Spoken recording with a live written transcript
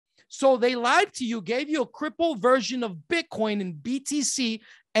So they lied to you, gave you a crippled version of Bitcoin and BTC.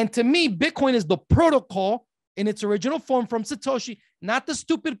 And to me, Bitcoin is the protocol in its original form from Satoshi, not the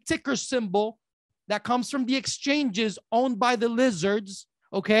stupid ticker symbol that comes from the exchanges owned by the lizards,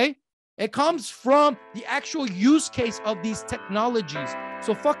 okay? It comes from the actual use case of these technologies.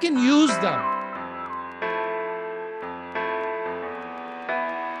 So fucking use them.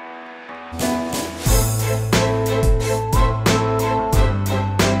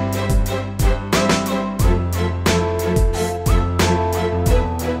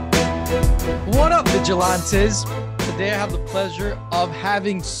 What up, Vigilantes? Today I have the pleasure of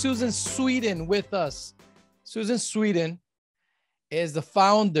having Susan Sweetin with us. Susan Sweetin is the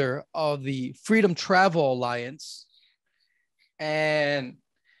founder of the Freedom Travel Alliance. And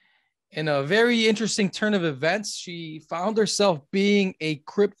in a very interesting turn of events, she found herself being a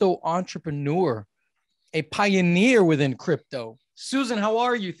crypto entrepreneur, a pioneer within crypto. Susan, how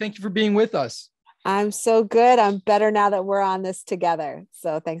are you? Thank you for being with us. I'm so good. I'm better now that we're on this together.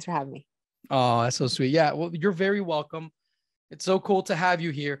 So thanks for having me. Oh, that's so sweet. Yeah, well, you're very welcome. It's so cool to have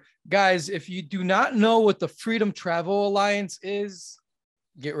you here. Guys, if you do not know what the Freedom Travel Alliance is,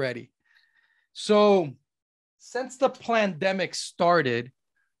 get ready. So since the pandemic started,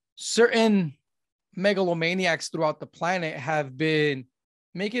 certain megalomaniacs throughout the planet have been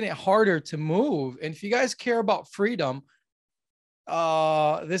making it harder to move. And if you guys care about freedom,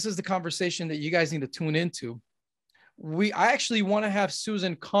 this is the conversation that you guys need to tune into. I actually want to have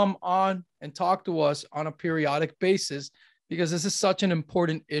Susan come on and talk to us on a periodic basis because this is such an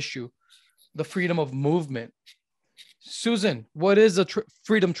important issue, the freedom of movement. Susan, what is the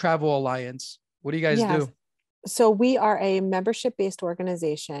Freedom Travel Alliance? What do you guys do? So we are a membership-based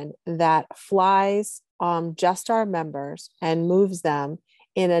organization that flies just our members and moves them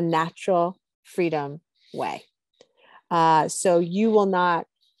in a natural freedom way. So you will not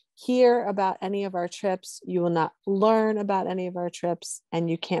hear about any of our trips. You will not learn about any of our trips, and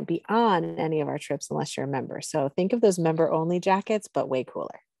you can't be on any of our trips unless you're a member. So think of those member only jackets, but way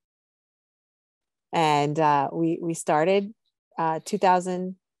cooler. And we started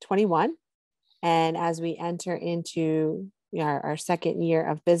 2021. And as we enter into our second year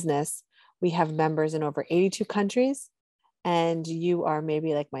of business, we have members in over 82 countries. And you are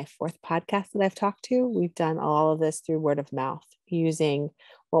maybe like my fourth podcast that I've talked to. We've done all of this through word of mouth using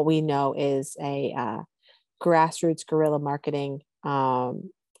what we know is a grassroots guerrilla marketing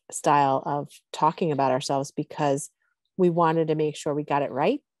style of talking about ourselves, because we wanted to make sure we got it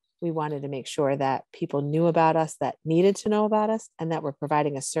right. We wanted to make sure that people knew about us, that needed to know about us, and that we're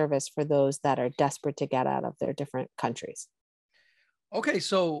providing a service for those that are desperate to get out of their different countries. Okay,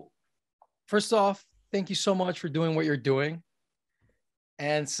 so first off, thank you so much for doing what you're doing.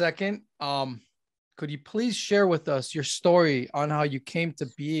 And second, could you please share with us your story on how you came to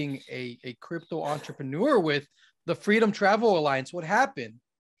being a crypto entrepreneur with the Freedom Travel Alliance? What happened?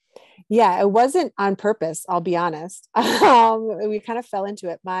 Yeah, it wasn't on purpose, I'll be honest. We kind of fell into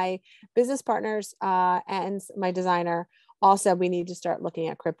it. My business partners and my designer all said we need to start looking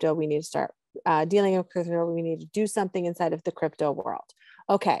at crypto. We need to start dealing with crypto. We need to do something inside of the crypto world.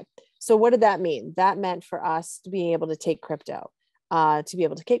 Okay, so what did that mean? That meant for us to be able to take crypto, to be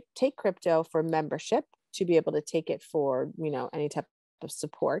able to take crypto for membership, to be able to take it for, any type of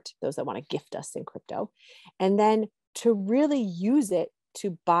support, those that want to gift us in crypto, and then to really use it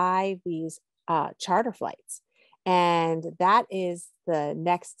to buy these charter flights. And that is the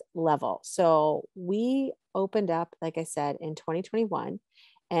next level. So we opened up, like I said, in 2021,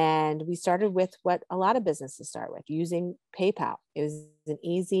 and we started with what a lot of businesses start with, using PayPal. It was an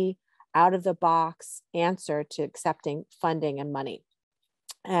easy, out of the box answer to accepting funding and money.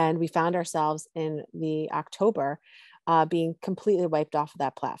 And we found ourselves in the October being completely wiped off of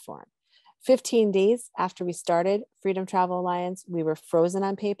that platform. 15 days after we started Freedom Travel Alliance, we were frozen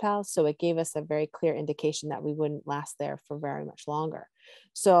on PayPal. So it gave us a very clear indication that we wouldn't last there for very much longer.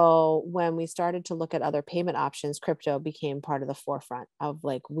 So when we started to look at other payment options, crypto became part of the forefront of,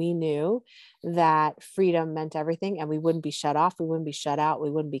 we knew that freedom meant everything, and we wouldn't be shut off. We wouldn't be shut out. We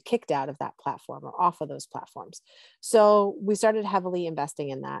wouldn't be kicked out of that platform or off of those platforms. So we started heavily investing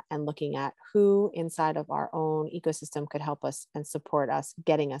in that and looking at who inside of our own ecosystem could help us and support us,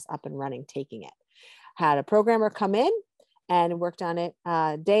 getting us up and running, taking it. Had a programmer come in and worked on it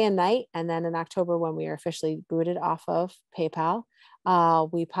day and night. And then in October, when we were officially booted off of PayPal,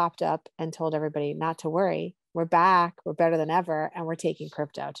 we popped up and told everybody not to worry. We're back. We're better than ever. And we're taking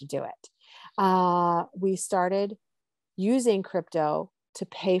crypto to do it. We started using crypto to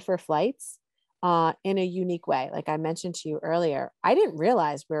pay for flights in a unique way. Like I mentioned to you earlier, I didn't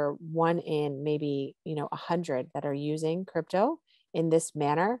realize we're one in maybe, 100 that are using crypto in this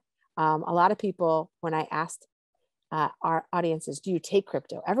manner. A lot of people, when I asked our audiences, do you take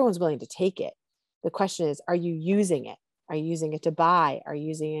crypto? Everyone's willing to take it. The question is, are you using it? Are you using it to buy? Are you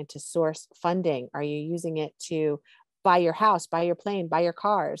using it to source funding? Are you using it to buy your house, buy your plane, buy your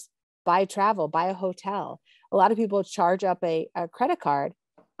cars, buy travel, buy a hotel? A lot of people charge up a credit card,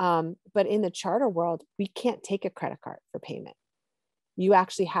 but in the charter world, we can't take a credit card for payment. You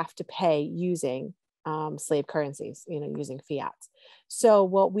actually have to pay using slave currencies, using fiat. So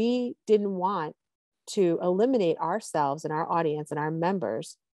what we didn't want to eliminate ourselves and our audience and our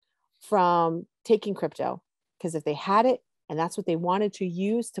members from taking crypto, because if they had it and that's what they wanted to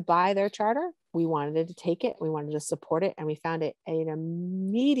use to buy their charter, we wanted to take it, we wanted to support it, and we found it an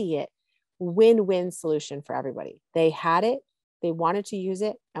immediate win-win solution for everybody. They had it, they wanted to use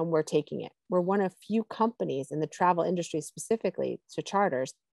it, and we're taking it. We're one of few companies in the travel industry, specifically to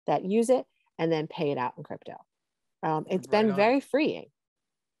charters, that use it and then pay it out in crypto. It's been very freeing.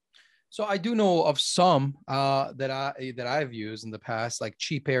 So I do know of some that I've used in the past, like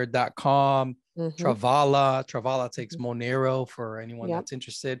cheapair.com, Travala takes Monero for anyone that's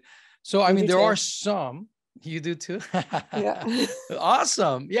interested. So I mean, there are some. You do too. Yeah.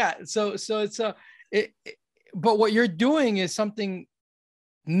 Awesome. Yeah. So it's but what you're doing is something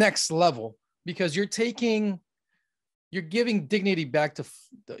next level, because you're giving dignity back to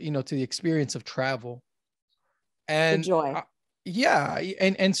to the experience of travel and the joy. Yeah.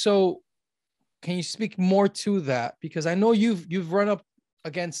 And so can you speak more to that? Because I know you've run up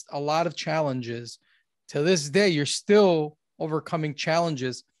against a lot of challenges. To this day, you're still overcoming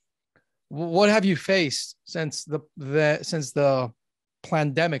challenges. What have you faced since the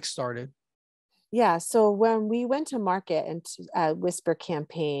pandemic started? Yeah. So when we went to market and Whisper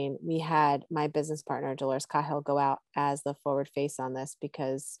campaign, we had my business partner, Dolores Cahill, go out as the forward face on this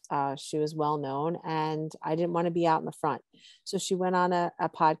because she was well known and I didn't want to be out in the front. So she went on a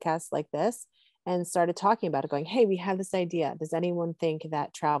podcast like this and started talking about it, going, hey, we have this idea. Does anyone think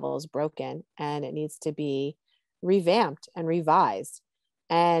that travel is broken and it needs to be revamped and revised?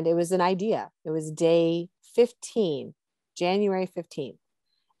 And it was an idea. It was day 15, January 15th.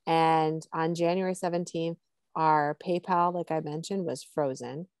 And on January 17th, our PayPal, like I mentioned, was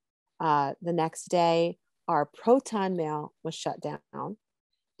frozen. The next day, our Proton Mail was shut down.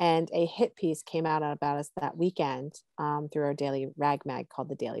 And a hit piece came out about us that weekend through our daily rag mag called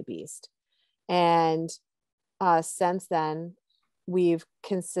the Daily Beast. And since then, we've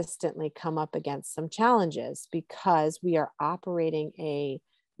consistently come up against some challenges because we are operating a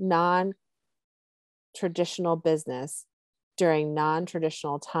non-traditional business during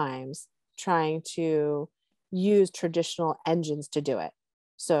non-traditional times, trying to use traditional engines to do it.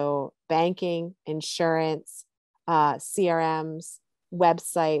 So banking, insurance, CRMs,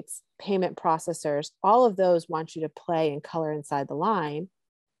 websites, payment processors, all of those want you to play and color inside the line.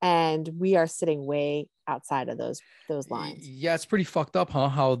 And we are sitting way outside of those lines. Yeah, it's pretty fucked up, huh?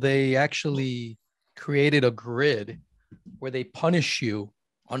 How they actually created a grid where they punish you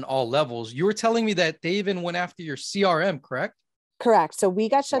on all levels. You were telling me that they even went after your CRM, correct? Correct. So we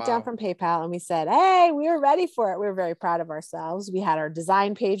got shut down from PayPal and we said, hey, we were ready for it. We were very proud of ourselves. We had our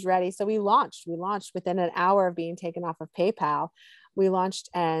design page ready. So we launched within an hour of being taken off of PayPal. We launched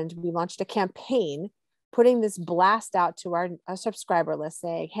a campaign putting this blast out to our subscriber list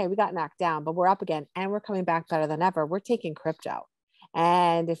saying, hey, we got knocked down, but we're up again and we're coming back better than ever. We're taking crypto.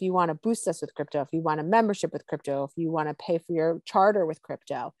 And if you want to boost us with crypto, if you want a membership with crypto, if you want to pay for your charter with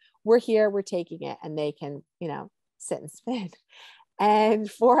crypto, we're here, we're taking it, and they can, sit and spin.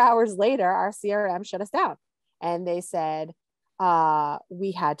 And 4 hours later, our CRM shut us down. And they said,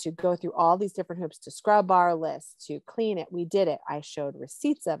 we had to go through all these different hoops to scrub our list, to clean it. We did it. I showed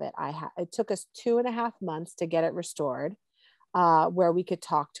receipts of it. It took us 2.5 months to get it restored, where we could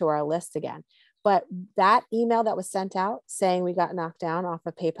talk to our list again. But that email that was sent out saying we got knocked down off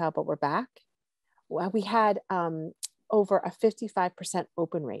of PayPal, but we're back, well, we had over a 55%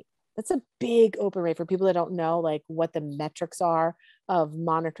 open rate. That's a big open rate for people that don't know like what the metrics are of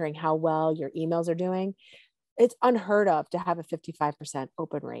monitoring how well your emails are doing. It's unheard of to have a 55%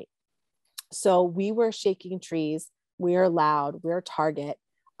 open rate. So we were shaking trees. We're loud. We're target.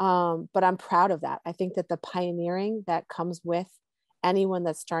 But I'm proud of that. I think that the pioneering that comes with anyone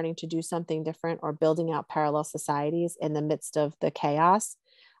that's starting to do something different or building out parallel societies in the midst of the chaos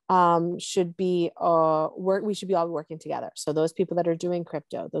should be we should be all working together. So those people that are doing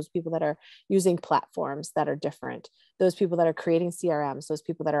crypto, those people that are using platforms that are different, those people that are creating CRMs, those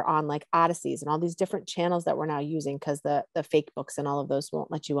people that are on like Odysseys and all these different channels that we're now using because the fake books and all of those won't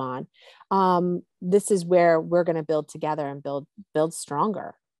let you on. This is where we're going to build together and build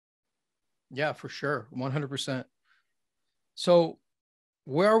stronger. Yeah, for sure. 100%. So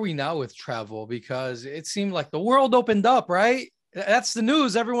where are we now with travel? Because it seemed like the world opened up, right? That's the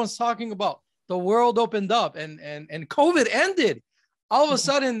news everyone's talking about. The world opened up and COVID ended. All of a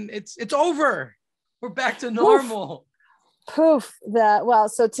sudden, it's over. We're back to normal. Poof.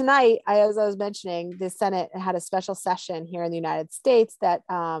 So tonight, as I was mentioning, the Senate had a special session here in the United States that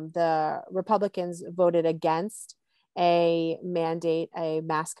the Republicans voted against a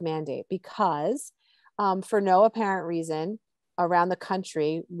mask mandate, because for no apparent reason around the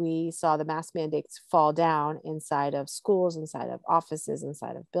country, we saw the mask mandates fall down inside of schools, inside of offices,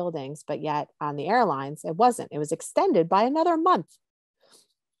 inside of buildings, but yet on the airlines, it wasn't. It was extended by another month.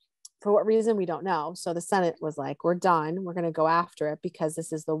 For what reason, we don't know. So the Senate was like, we're done. We're going to go after it, because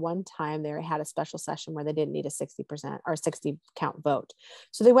this is the one time they had a special session where they didn't need a 60% or 60 count vote.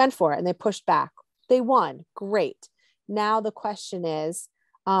 So they went for it and they pushed back. They won. Great. Now the question is,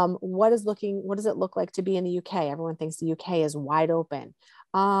 what does it look like to be in the UK? Everyone thinks the UK is wide open.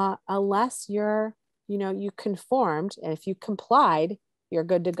 Unless you conformed, and if you complied, you're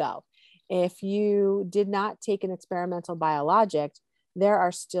good to go. If you did not take an experimental biologic, there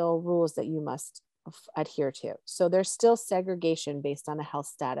are still rules that you must adhere to. So there's still segregation based on a health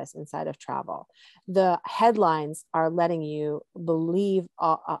status inside of travel. The headlines are letting you believe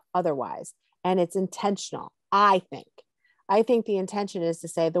otherwise, and it's intentional. I think the intention is to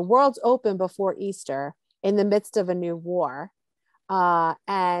say the world's open before Easter in the midst of a new war,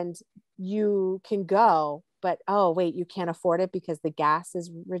 and you can go, but oh wait, you can't afford it because the gas is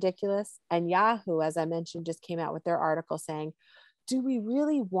ridiculous. And Yahoo, as I mentioned, just came out with their article saying, do we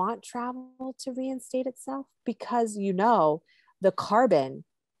really want travel to reinstate itself? Because the carbon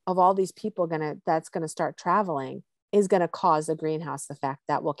of all these people that's going to start traveling is going to cause a greenhouse effect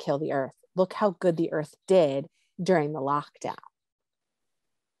that will kill the earth. Look how good the earth did during the lockdown.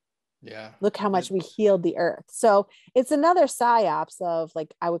 Yeah. Look how much we healed the earth. So it's another psyops of,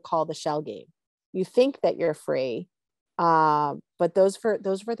 like, I would call the shell game. You think that you're free, but those were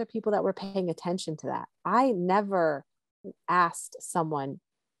the people that were paying attention to that. I never asked someone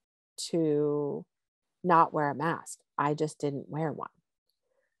to not wear a mask. I just didn't wear one.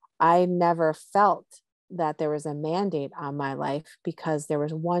 I never felt that there was a mandate on my life, because there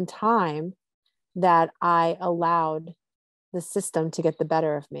was one time that I allowed the system to get the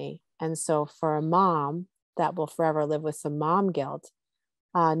better of me. And so for a mom that will forever live with some mom guilt,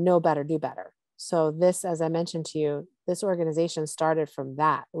 know better, do better. So this, as I mentioned to you, this organization started from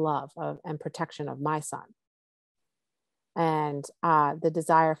that love and protection of my son. And the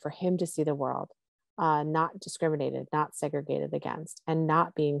desire for him to see the world not discriminated, not segregated against, and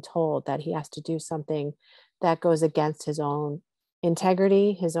not being told that he has to do something that goes against his own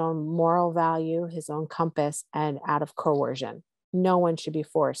integrity, his own moral value, his own compass, and out of coercion. No one should be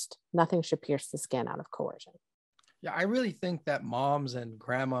forced. Nothing should pierce the skin out of coercion. Yeah, I really think that moms and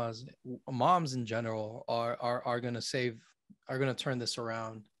grandmas, moms in general, are going to turn this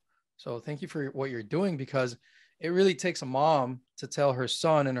around. So thank you for what you're doing, because it really takes a mom to tell her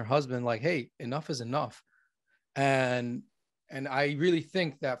son and her husband, like, hey, enough is enough. And I really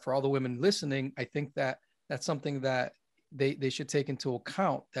think that for all the women listening, I think that that's something that they should take into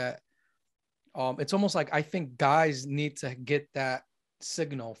account, that it's almost like, I think guys need to get that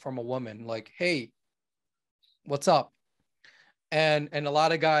signal from a woman, like, hey, what's up? And a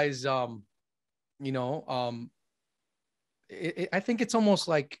lot of guys, I think it's almost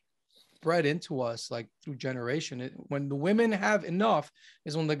like bred into us, like through generation. When the women have enough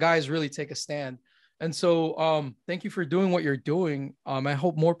is when the guys really take a stand. And so thank you for doing what you're doing. I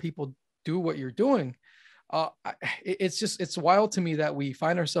hope more people do what you're doing. It's wild to me that we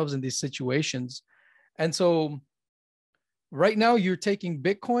find ourselves in these situations. And so right now you're taking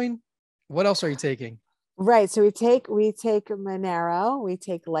Bitcoin. What else are you taking? Right. So we take Monero, we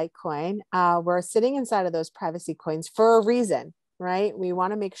take Litecoin. We're sitting inside of those privacy coins for a reason, right? We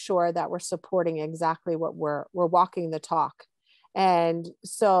want to make sure that we're supporting exactly what we're walking the talk. And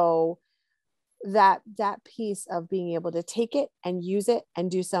so that piece of being able to take it and use it and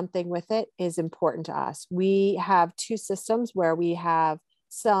do something with it is important to us. We have two systems where we have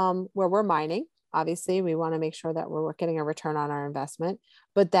some where we're mining. Obviously, we want to make sure that we're getting a return on our investment.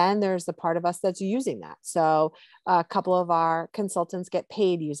 But then there's the part of us that's using that. So a couple of our consultants get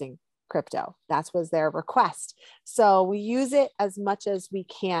paid using crypto. That was their request. So we use it as much as we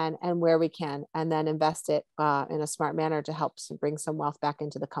can and where we can, and then invest it in a smart manner to help bring some wealth back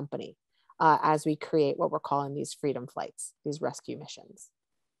into the company as we create what we're calling these freedom flights, these rescue missions.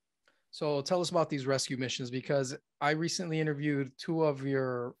 So tell us about these rescue missions, because I recently interviewed two of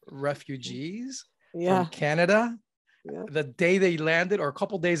your refugees from Canada. Yeah. The day they landed, or a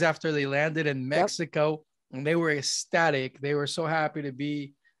couple days after they landed in Mexico, and they were ecstatic. They were so happy to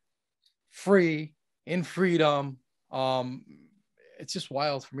be free in freedom. It's just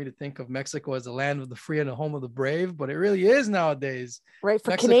wild for me to think of Mexico as the land of the free and the home of the brave, but it really is nowadays. Right.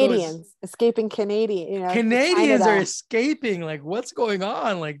 For Mexico Canadians escaping Canadian, Canadians are Canada. escaping. Like, what's going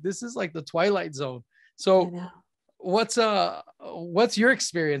on? Like, this is like the Twilight Zone. I So know. what's your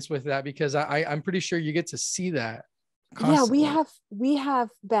experience with that? Because I'm pretty sure you get to see that Yeah, constantly. we have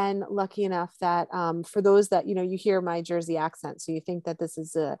been lucky enough that for those that, you hear my Jersey accent, so you think that this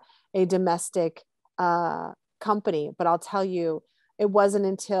is a domestic company, but I'll tell you, it wasn't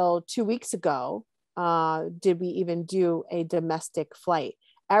until 2 weeks ago did we even do a domestic flight.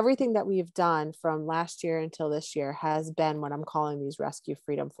 Everything that we've done from last year until this year has been what I'm calling these rescue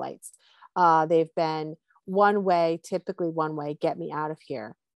freedom flights. They've been one way, typically one way, get me out of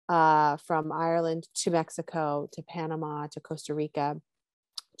here. From Ireland to Mexico to Panama to Costa Rica.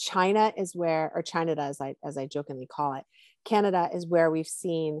 China is where, or Canada, as I jokingly call it, Canada is where we've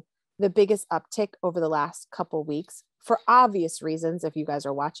seen the biggest uptick over the last couple weeks for obvious reasons. If you guys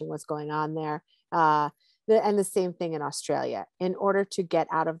are watching what's going on there, and the same thing in Australia. In order to get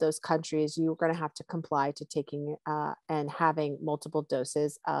out of those countries, you're going to have to comply to taking and having multiple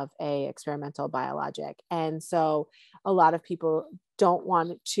doses of a experimental biologic. And so a lot of people don't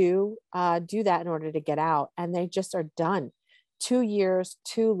want to do that in order to get out, and they just are done. 2 years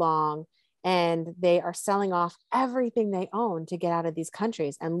too long, and they are selling off everything they own to get out of these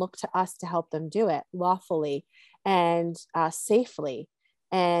countries and look to us to help them do it lawfully and safely.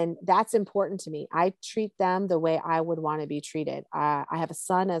 And that's important to me. I treat them the way I would want to be treated. I have a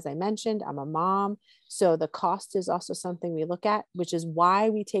son, as I mentioned, I'm a mom. So the cost is also something we look at, which is why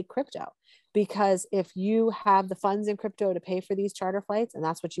we take crypto. Because if you have the funds in crypto to pay for these charter flights and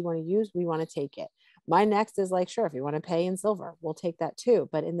that's what you want to use, we want to take it. My next is like, sure, if you want to pay in silver, we'll take that too.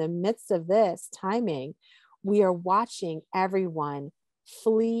 But in the midst of this timing, we are watching everyone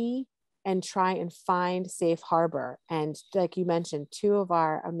flee and try and find safe harbor. And like you mentioned, two of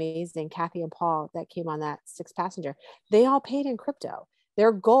our amazing, Kathy and Paul, that came on that 6-passenger, they all paid in crypto.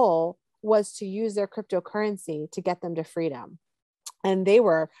 Their goal was to use their cryptocurrency to get them to freedom. And they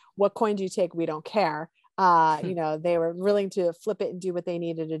were, what coin do you take? We don't care. They were willing to flip it and do what they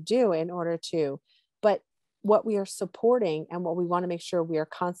needed to do in order to. But what we are supporting and what we want to make sure we are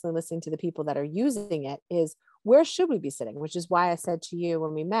constantly listening to the people that are using it is, where should we be sitting? Which is why I said to you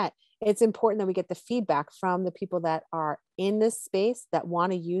when we met, it's important that we get the feedback from the people that are in this space that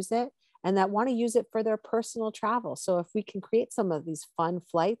want to use it and that want to use it for their personal travel. So if we can create some of these fun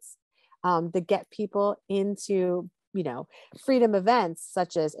flights to get people into, freedom events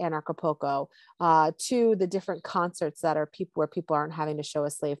such as Anarchapulco, to the different concerts that are where people aren't having to show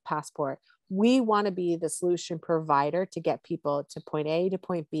a slave passport. We want to be the solution provider to get people to point A to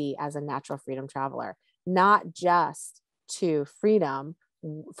point B as a natural freedom traveler, not just to freedom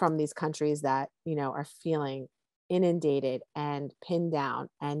from these countries that, are feeling inundated and pinned down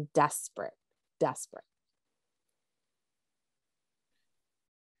and desperate.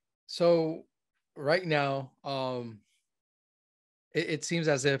 So right now, it seems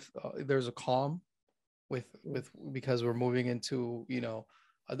as if there's a calm with because we're moving into,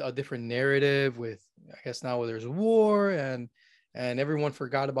 a different narrative with, I guess now there's a war and everyone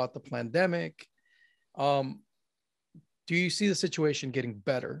forgot about the pandemic. Do you see the situation getting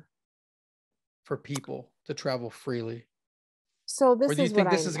better for people to travel freely? So Or do you think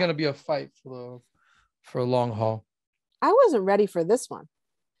this is going to be a fight for a long haul? I wasn't ready for this one.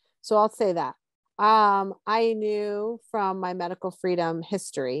 So I'll say that. I knew from my medical freedom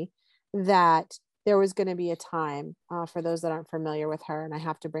history that there was going to be a time, for those that aren't familiar with her, and I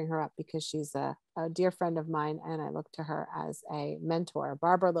have to bring her up because she's a dear friend of mine and I look to her as a mentor,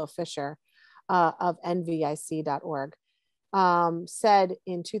 Barbara Lowe Fisher of nvic.org, said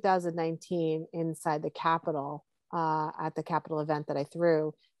in 2019 inside the Capitol, at the Capitol event that I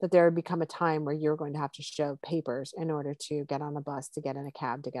threw, that there would become a time where you're going to have to show papers in order to get on a bus, to get in a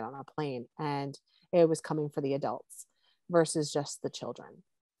cab, to get on a plane. And it was coming for the adults versus just the children.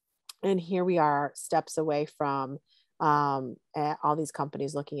 And here we are, steps away from all these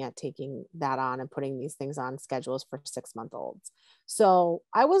companies looking at taking that on and putting these things on schedules for 6-month-olds. So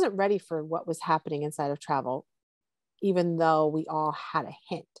I wasn't ready for what was happening inside of travel, even though we all had a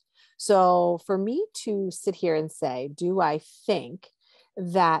hint. So for me to sit here and say, do I think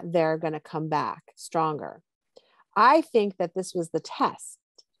that they're going to come back stronger? I think that this was the test.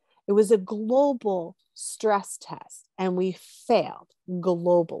 It was a global stress test, and we failed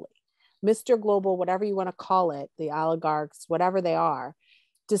globally. Mr. Global, whatever you want to call it, the oligarchs, whatever they are,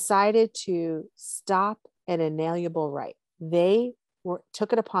 decided to stop an inalienable right. They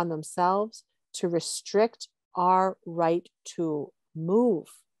took it upon themselves to restrict our right to move,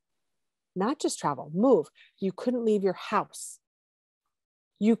 not just travel, move. You couldn't leave your house.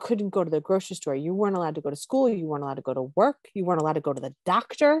 You couldn't go to the grocery store. You weren't allowed to go to school. You weren't allowed to go to work. You weren't allowed to go to the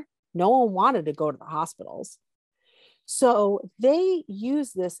doctor. No one wanted to go to the hospitals. So they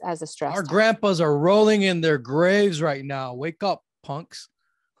use this as a stress Our test. grandpas are rolling in their graves right now. Wake up, punks.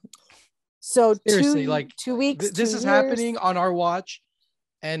 So seriously, like 2 weeks, this 2 is years. happening on our watch.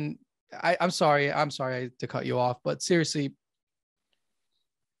 And I'm sorry to cut you off, but seriously,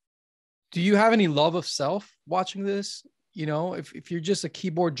 do you have any love of self watching this? You know, if you're just a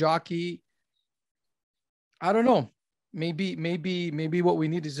keyboard jockey, I don't know. Maybe what we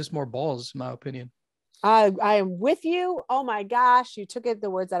need is just more balls, in my opinion. I am with you. Oh my gosh, you took the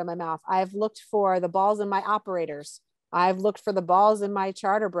words out of my mouth. I've looked for the balls in my operators. I've looked for the balls in my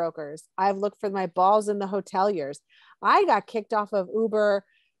charter brokers. I've looked for my balls in the hoteliers. I got kicked off of Uber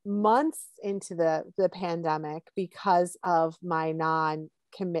months into the pandemic because of my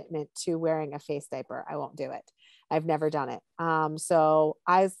non-commitment to wearing a face diaper. I won't do it. I've never done it. So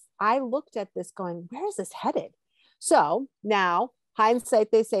I looked at this going, where is this headed? So now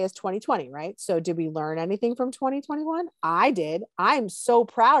hindsight, they say, is 2020, right? So did we learn anything from 2021? I did. I'm so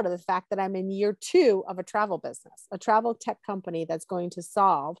proud of the fact that I'm in year 2 of a travel business, a travel tech company that's going to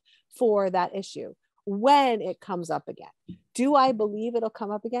solve for that issue when it comes up again. Do I believe it'll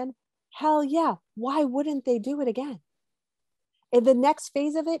come up again? Hell yeah. Why wouldn't they do it again? And the next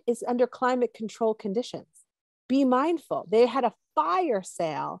phase of it is under climate control conditions. Be mindful. They had a fire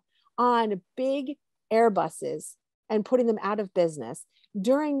sale on big Airbuses and putting them out of business.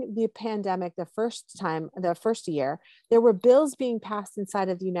 During the pandemic, the first year, there were bills being passed inside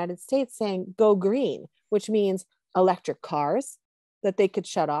of the United States saying go green, which means electric cars that they could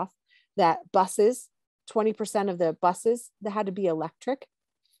shut off, that buses, 20% of the buses that had to be electric.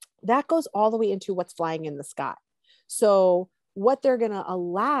 That goes all the way into what's flying in the sky. So what they're going to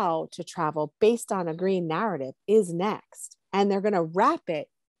allow to travel based on a green narrative is next. And they're going to wrap it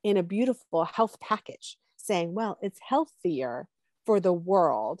in a beautiful health package, saying, well, it's healthier for the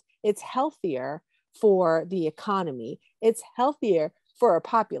world. It's healthier for the economy. It's healthier for a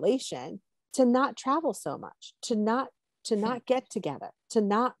population to not travel so much, to not get together, to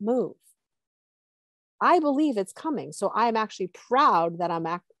not move. I believe it's coming. So I'm actually proud that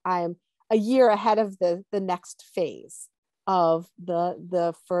I'm a year ahead of the next phase of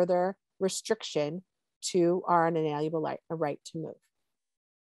the further restriction to our unalienable right to move.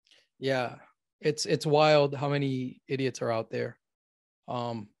 Yeah, it's wild how many idiots are out there.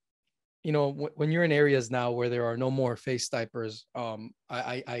 You know, when you're in areas now where there are no more face diapers,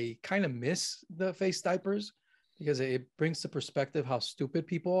 I kind of miss the face diapers because it brings to perspective how stupid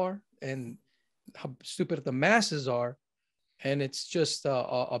people are and how stupid the masses are. And it's just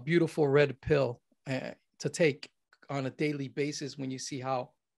a beautiful red pill to take on a daily basis when you see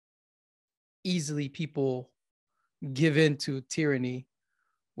how easily people give in to tyranny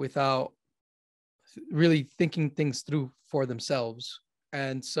without really thinking things through for themselves.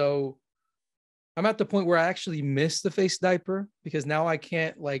 And so I'm at the point where I actually miss the face diaper because now I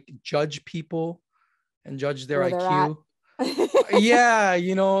can't like judge people and judge their IQ. Yeah,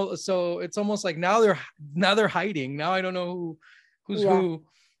 you know, so it's almost like now they're hiding. Now I don't know who's who.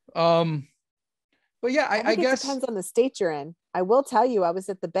 But yeah, I guess it depends on the state you're in. I will tell you, I was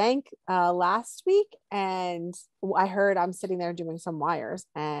at the bank last week and I'm sitting there doing some wires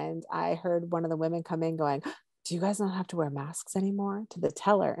and I heard one of the women come in going, do you guys not have to wear masks anymore, to the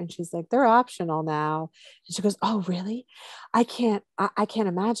teller? And she's like, they're optional now. And she goes, oh, really? I can't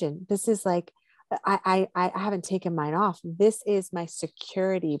imagine. This is like, I haven't taken mine off. This is my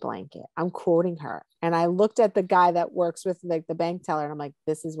security blanket. I'm quoting her. And I looked at the guy that works with like the bank teller and I'm like,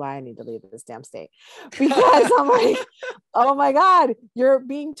 this is why I need to leave this damn state. Because I'm like, oh my God, you're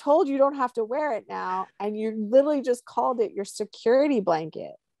being told you don't have to wear it now. And you literally just called it your security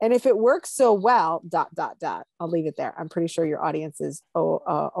blanket. And if it works so well, ... I'll leave it there. I'm pretty sure your audience is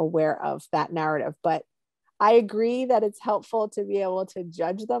aware of that narrative, but I agree that it's helpful to be able to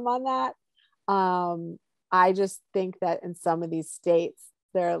judge them on that. I just think that in some of these states,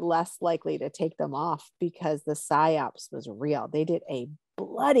 they're less likely to take them off because the psyops was real. They did a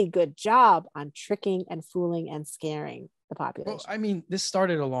bloody good job on tricking and fooling and scaring the population. Well, I mean, this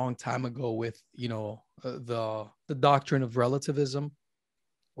started a long time ago with, you know, the doctrine of relativism,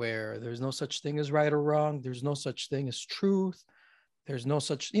 where there's no such thing as right or wrong. There's no such thing as truth. There's no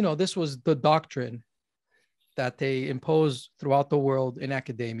such, you know, this was the doctrine that they imposed throughout the world in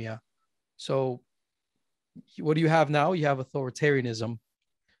academia. So what do you have now? You have authoritarianism.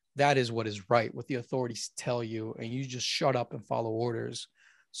 That is what is right, what the authorities tell you, and you just shut up and follow orders.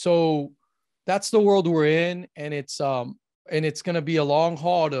 So that's the world we're in, and it's going to be a long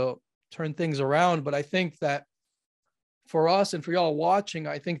haul to turn things around. But I think that for us and for y'all watching,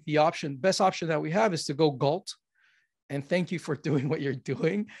 I think the best option that we have is to go galt. And thank you for doing what you're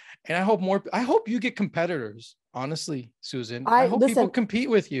doing. And I hope you get competitors, honestly, Susan. I hope people compete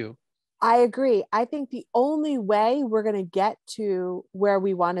with you. I agree. I think the only way we're going to get to where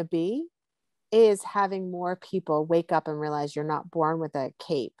we want to be is having more people wake up and realize you're not born with a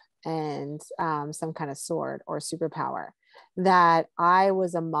cape and some kind of sword or superpower. That I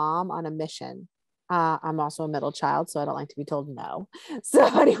was a mom on a mission. I'm also a middle child, so I don't like to be told no. So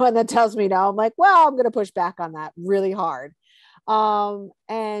anyone that tells me no, I'm like, well, I'm going to push back on that really hard.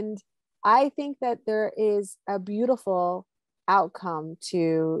 And I think that there is a beautiful outcome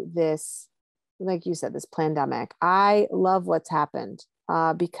to this, like you said, this pandemic. I love what's happened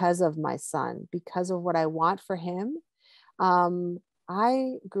because of my son, because of what I want for him.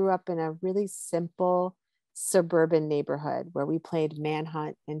 I grew up in a really simple suburban neighborhood where we played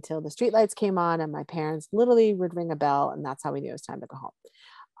manhunt until the streetlights came on, and my parents literally would ring a bell, and that's how we knew it was time to go home.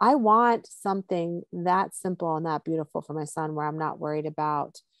 I want something that simple and that beautiful for my son, where I'm not worried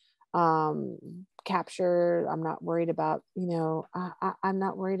about capture. I'm not worried about, I'm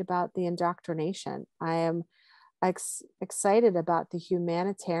not worried about the indoctrination. I am excited about the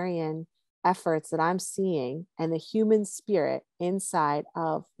humanitarian efforts that I'm seeing and the human spirit inside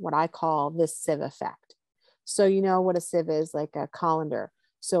of what I call this sieve effect. So you know what a sieve is, like a colander.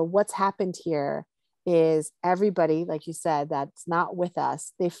 So what's happened here is everybody, like you said, that's not with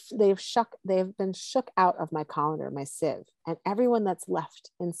us, they've been shook out of my colander, my sieve, and everyone that's left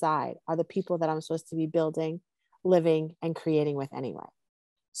inside are the people that I'm supposed to be building, living, and creating with anyway.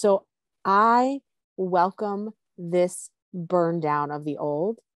 So I welcome this burn down of the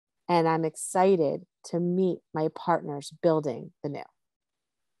old, and I'm excited to meet my partners building the new.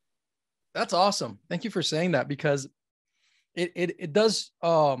 That's awesome. Thank you for saying that, because it does.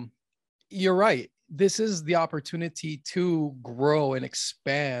 You're right. This is the opportunity to grow and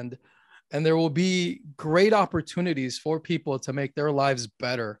expand, and there will be great opportunities for people to make their lives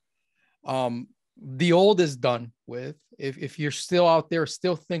better. The old is done with. If you're still out there,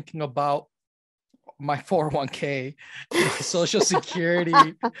 still thinking about my 401k, Social Security,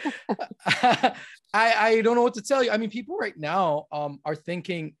 I don't know what to tell you. I mean, people right now are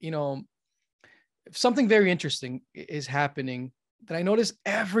thinking, something very interesting is happening that I notice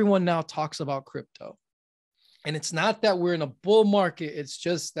everyone now talks about crypto. And it's not that we're in a bull market. It's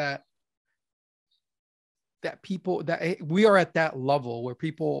just that people, that we are at that level where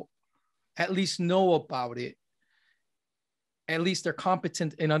people at least know about it. At least they're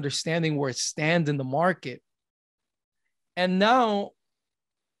competent in understanding where it stands in the market. And now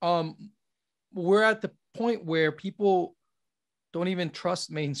we're at the point where people don't even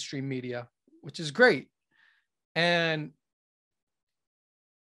trust mainstream media, which is great. And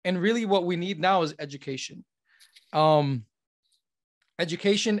really what we need now is education.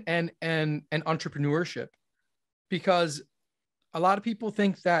 Education and entrepreneurship, because a lot of people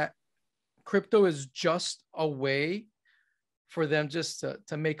think that crypto is just a way for them just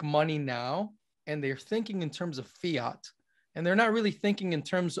to make money now. And they're thinking in terms of fiat, and they're not really thinking in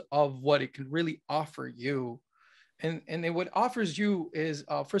terms of what it can really offer you. And what offers you is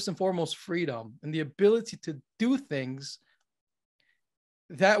first and foremost freedom and the ability to do things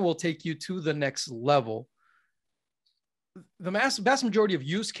that will take you to the next level. The vast majority of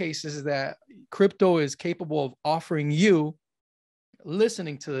use cases that crypto is capable of offering you,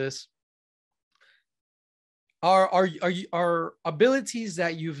 listening to this, are abilities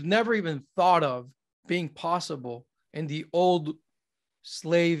that you've never even thought of being possible in the old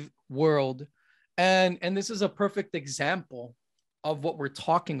slave world. And this is a perfect example of what we're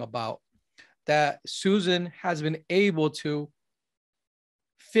talking about, that Susan has been able to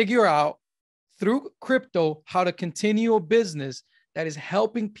figure out through crypto how to continue a business that is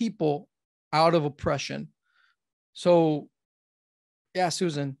helping people out of oppression. So yeah,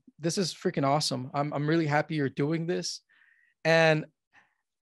 Susan, this is freaking awesome. I'm really happy you're doing this. And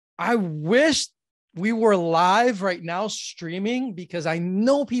I wish we were live right now streaming, because I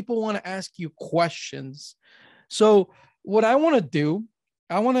know people want to ask you questions. So what I want to do,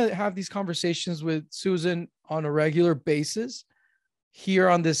 I want to have these conversations with Susan on a regular basis here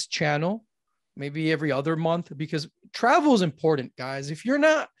on this channel, maybe every other month, because travel is important, guys. If you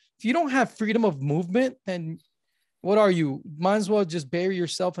don't have freedom of movement, then what are you? Might as well just bury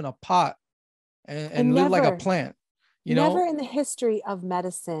yourself in a pot and live like a plant. Never in the history of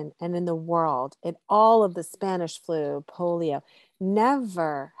medicine and in the world, in all of the Spanish flu, polio,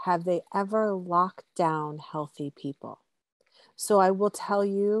 never have they ever locked down healthy people. So I will tell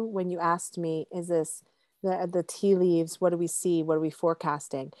you, when you asked me, is this the tea leaves? What do we see? What are we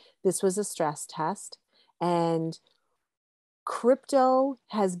forecasting? This was a stress test. And crypto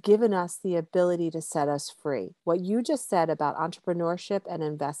has given us the ability to set us free. What you just said about entrepreneurship and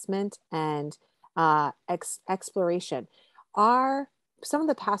investment and exploration are some of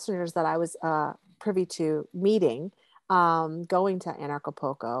the passengers that I was privy to meeting, going to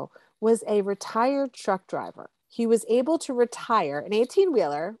Anarchapulco, was a retired truck driver. He was able to retire an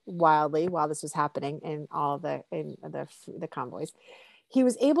 18-wheeler wildly while this was happening in all the convoys. He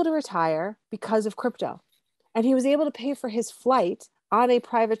was able to retire because of crypto. And he was able to pay for his flight on a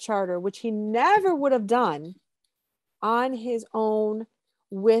private charter, which he never would have done on his own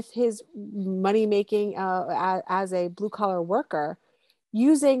with his money making as a blue collar worker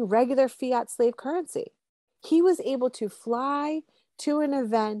using regular fiat slave currency. He was able to fly to an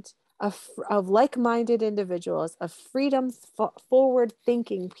event of like-minded individuals, of freedom forward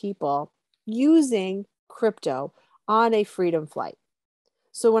thinking people using crypto on a freedom flight.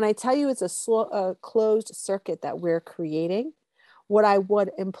 So when I tell you it's a closed circuit that we're creating, what I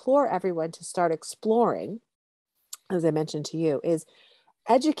would implore everyone to start exploring, as I mentioned to you, is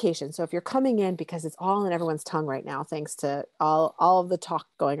education. So if you're coming in, because it's all in everyone's tongue right now, thanks to all of the talk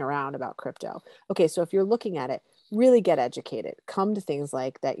going around about crypto. Okay, so if you're looking at it, really get educated. Come to things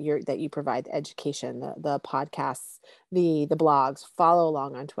like that you provide the education, the podcasts, the blogs, follow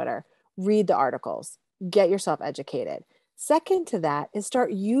along on Twitter, read the articles, get yourself educated. Second to that is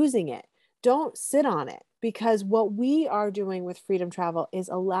start using it. Don't sit on it, because what we are doing with Freedom Travel is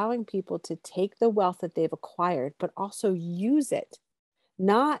allowing people to take the wealth that they've acquired, but also use it,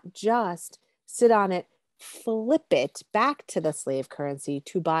 not just sit on it, flip it back to the slave currency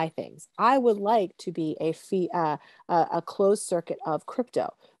to buy things. I would like to be a closed circuit of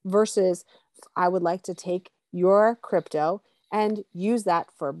crypto versus I would like to take your crypto and use that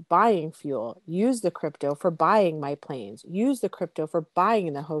for buying fuel, use the crypto for buying my planes, use the crypto for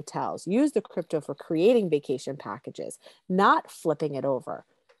buying the hotels, use the crypto for creating vacation packages, not flipping it over,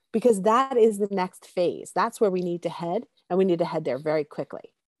 because that is the next phase. That's where we need to head, and we need to head there very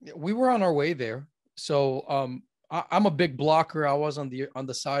quickly. We were on our way there. So I'm a big blocker. I was on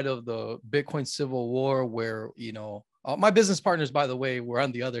the side of the Bitcoin civil war where, my business partners, by the way, were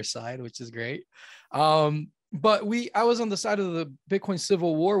on the other side, which is great. But I was on the side of the Bitcoin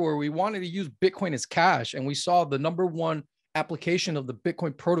civil war where we wanted to use Bitcoin as cash. And we saw the number one application of the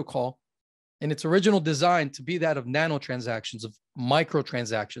Bitcoin protocol in its original design to be that of nano transactions, of micro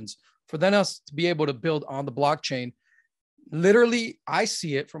transactions, for then us to be able to build on the blockchain. Literally, I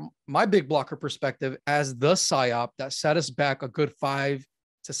see it from my big blocker perspective as the PSYOP that set us back a good 5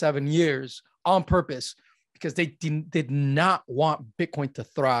 to 7 years on purpose, because they did not want Bitcoin to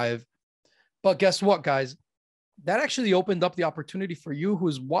thrive. But guess what, guys? That actually opened up the opportunity for you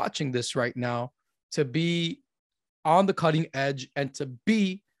who's watching this right now to be on the cutting edge and to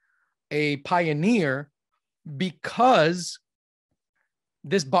be a pioneer, because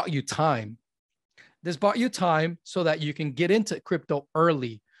this bought you time. This bought you time so that you can get into crypto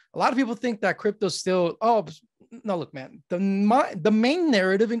early. A lot of people think that crypto still, no, look, man, the main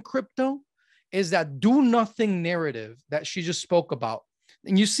narrative in crypto is that do nothing narrative that she just spoke about.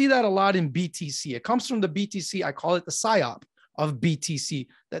 And you see that a lot in BTC. It comes from the BTC. I call it the PSYOP of BTC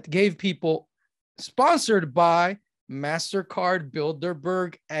that gave people, sponsored by MasterCard,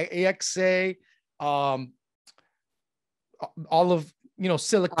 Bilderberg, AXA, all of,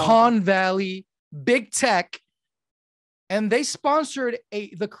 Silicon Valley, big tech, and they sponsored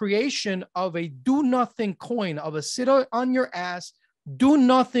the creation of a do nothing coin, of a sit on your ass, do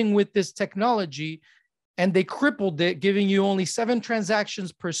nothing with this technology. And they crippled it, giving you only 7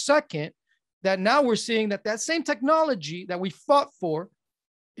 transactions per second. That now we're seeing that same technology that we fought for,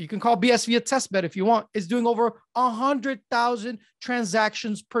 you can call BSV a test bed if you want, is doing over 100,000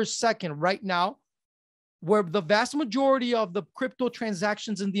 transactions per second right now, where the vast majority of the crypto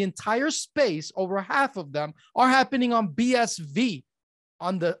transactions in the entire space, over half of them, are happening on BSV,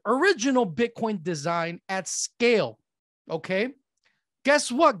 on the original Bitcoin design at scale. Okay.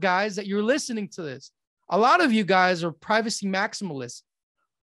 Guess what, guys, that you're listening to this? A lot of you guys are privacy maximalists.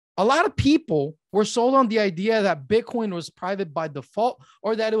 A lot of people were sold on the idea that Bitcoin was private by default,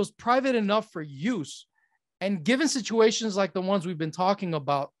 or that it was private enough for use. And given situations like the ones we've been talking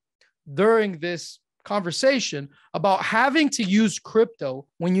about during this conversation about having to use crypto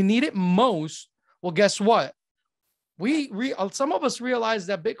when you need it most, well, guess what? Some of us realized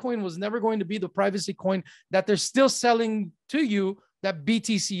that Bitcoin was never going to be the privacy coin that they're still selling to you that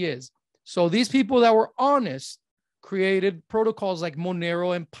BTC is. So these people that were honest created protocols like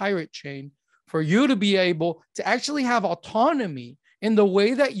Monero and Pirate Chain for you to be able to actually have autonomy in the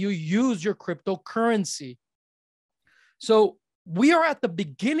way that you use your cryptocurrency. So we are at the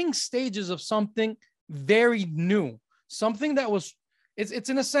beginning stages of something very new, something that was, it's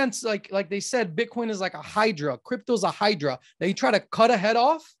in a sense, like they said, Bitcoin is like a hydra, crypto is a hydra that you try to cut a head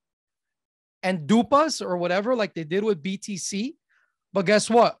off and dupe us or whatever, like they did with BTC. But guess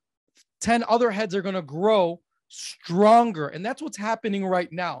what? 10 other heads are going to grow stronger. And that's what's happening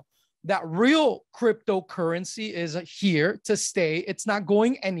right now. That real cryptocurrency is here to stay. It's not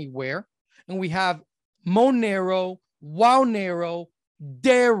going anywhere. And we have Monero, Wownero,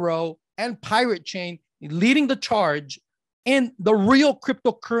 Daro, and Pirate Chain leading the charge in the real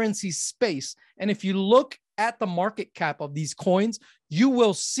cryptocurrency space. And if you look at the market cap of these coins, you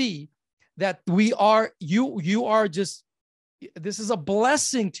will see that you are just, this is a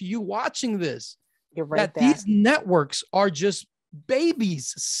blessing to you watching this. You're right that there. These networks are just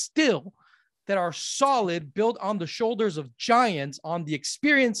babies still that are solid, built on the shoulders of giants, on the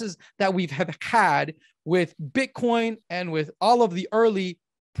experiences that we've had with Bitcoin and with all of the early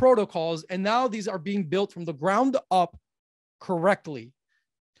protocols. And now these are being built from the ground up correctly.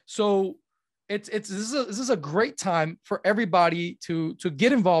 So this is a great time for everybody to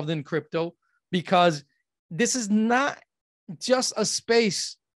get involved in crypto, because this is not just a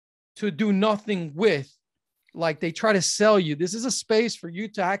space to do nothing with, like they try to sell you. This is a space for you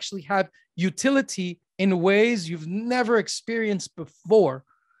to actually have utility in ways you've never experienced before.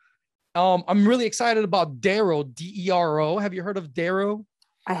 I'm really excited about Daro, D-E-R-O. Have you heard of Daro?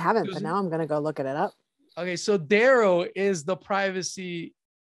 I haven't, but now I'm going to go look it up. Okay, so Daro is the privacy.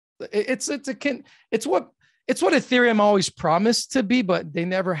 It's what Ethereum always promised to be, but they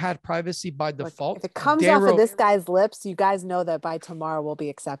never had privacy by default. If it comes off of this guy's lips, you guys know that by tomorrow we'll be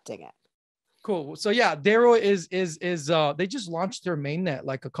accepting it. Cool. So yeah, Daro is they just launched their mainnet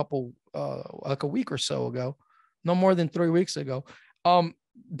like a week or so ago, no more than 3 weeks ago.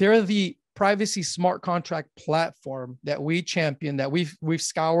 They're the privacy smart contract platform that we champion, that we've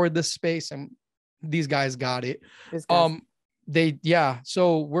scoured the space, and these guys got it.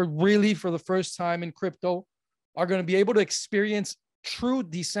 So we're really, for the first time in crypto, are going to be able to experience true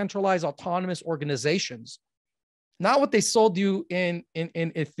decentralized autonomous organizations. Not what they sold you in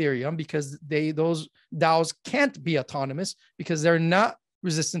Ethereum, because those DAOs can't be autonomous because they're not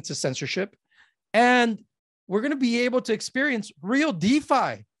resistant to censorship. And we're going to be able to experience real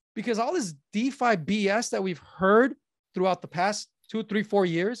DeFi, because all this DeFi BS that we've heard throughout the past 2, 3, 4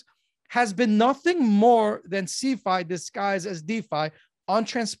 years has been nothing more than CeFi disguised as DeFi on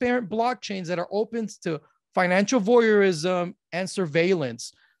transparent blockchains that are open to financial voyeurism and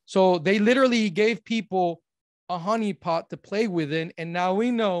surveillance. So they literally gave people a honeypot to play within. And now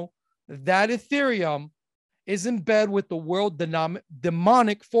we know that Ethereum is in bed with the World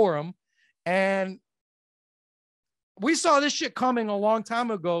Demonic Forum. And we saw this shit coming a long time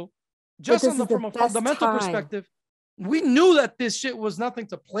ago, just from a fundamental perspective. We knew that this shit was nothing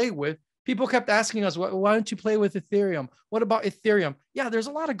to play with. People kept asking us, why don't you play with Ethereum? What about Ethereum? Yeah, there's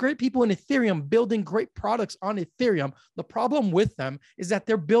a lot of great people in Ethereum building great products on Ethereum. The problem with them is that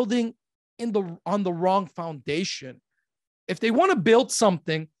they're building on the wrong foundation. If they want to build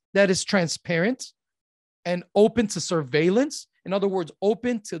something that is transparent and open to surveillance, in other words,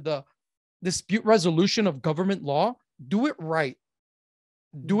 open to the dispute resolution of government law, do it right.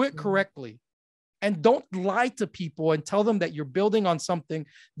 Do it correctly. And don't lie to people and tell them that you're building on something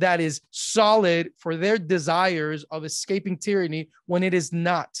that is solid for their desires of escaping tyranny when it is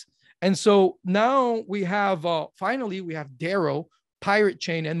not. And so now we have, finally, we have Daro, Pirate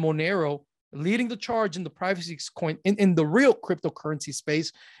Chain, and Monero leading the charge in the privacy coin, in the real cryptocurrency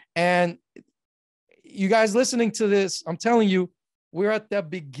space. And you guys listening to this, I'm telling you, we're at the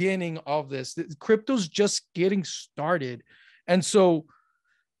beginning of this. Crypto's just getting started. And so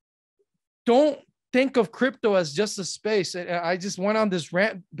don't think of crypto as just a space. I just went on this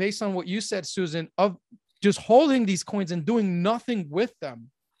rant based on what you said, Susan, of just holding these coins and doing nothing with them.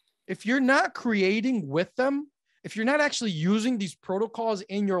 If you're not creating with them, if you're not actually using these protocols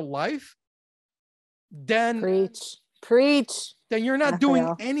in your life, then preach. Then you're not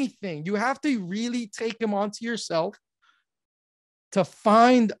doing anything. You have to really take them onto yourself to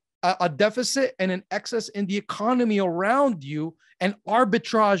find a deficit and an excess in the economy around you and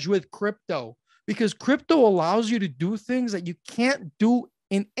arbitrage with crypto. Because crypto allows you to do things that you can't do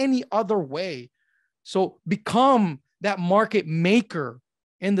in any other way. So become that market maker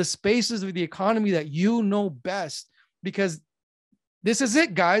in the spaces of the economy that you know best. Because this is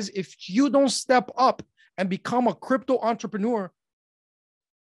it, guys. If you don't step up and become a crypto entrepreneur,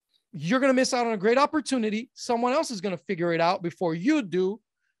 you're going to miss out on a great opportunity. Someone else is going to figure it out before you do.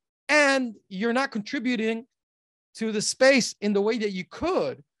 and you're not contributing to the space in the way that you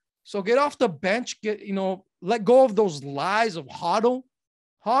could. So get off the bench, let go of those lies of hodl.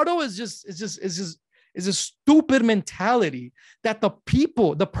 Hodl is a stupid mentality that the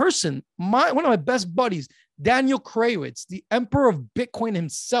person, one of my best buddies, Daniel Krawitz, the emperor of Bitcoin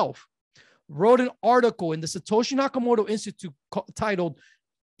himself, wrote an article in the Satoshi Nakamoto Institute titled,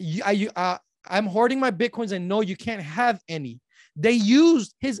 I'm hoarding my Bitcoins and no, you can't have any. They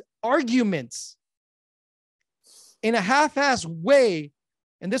used his arguments in a half-assed way.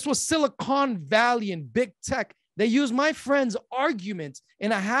 And this was Silicon Valley and big tech. They used my friend's arguments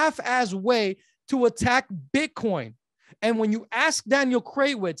in a half-assed way to attack Bitcoin. And when you ask Daniel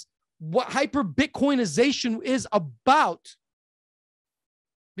Krawitz what hyper-Bitcoinization is about,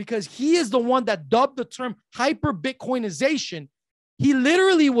 because he is the one that dubbed the term hyper-Bitcoinization, he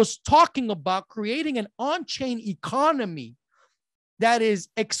literally was talking about creating an on-chain economy that is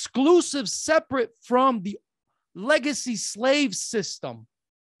exclusive, separate from the legacy slave system.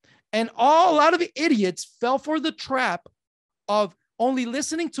 And a lot of idiots fell for the trap of only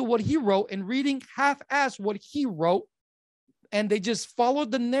listening to what he wrote and reading half-assed what he wrote. And they just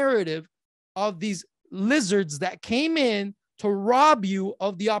followed the narrative of these lizards that came in to rob you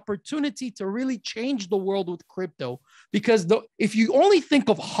of the opportunity to really change the world with crypto. Because if you only think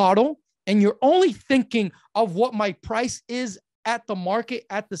of HODL and you're only thinking of what my price is at the market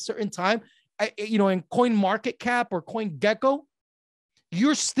at the certain time, in Coin Market Cap or Coin Gecko,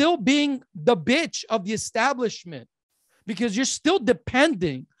 you're still being the bitch of the establishment, because you're still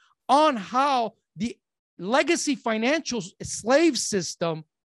depending on how the legacy financial slave system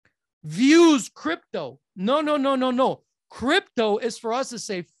views crypto. No. Crypto is for us to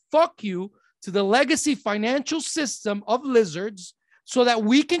say, fuck you to the legacy financial system of lizards so that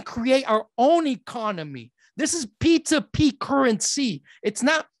we can create our own economy. This is P2P currency. It's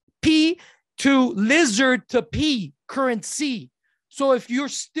not P to lizard to P currency. So if you're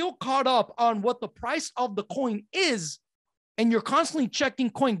still caught up on what the price of the coin is, and you're constantly checking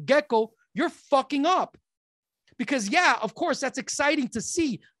CoinGecko, you're fucking up. Because yeah, of course, that's exciting to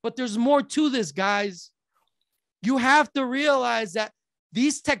see, but there's more to this, guys. You have to realize that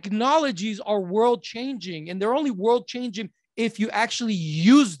these technologies are world changing, and they're only world changing if you actually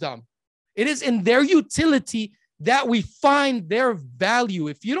use them. It is in their utility that we find their value.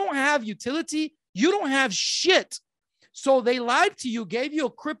 If you don't have utility, you don't have shit. So they lied to you, gave you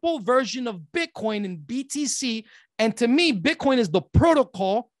a crippled version of Bitcoin and BTC. And to me, Bitcoin is the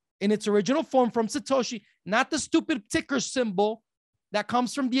protocol in its original form from Satoshi, not the stupid ticker symbol that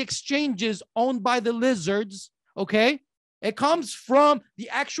comes from the exchanges owned by the lizards, okay? It comes from the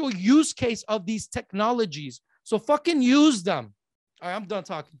actual use case of these technologies. So fucking use them. All right, I'm done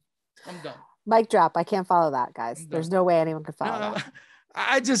talking. I'm done. Mic drop. I can't follow that, guys. There's no way anyone could follow that.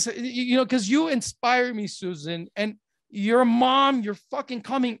 I just, because you inspire me, Susan, and you're a mom, you're fucking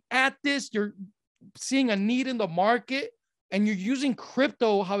coming at this, you're seeing a need in the market, and you're using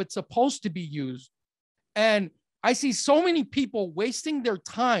crypto how it's supposed to be used. And I see so many people wasting their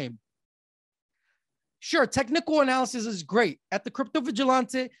time. Sure, technical analysis is great. At the Crypto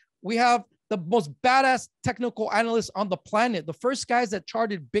Vigilante, we have the most badass technical analysts on the planet, the first guys that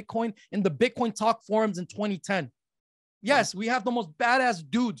charted Bitcoin in the Bitcoin Talk forums in 2010. Yes, we have the most badass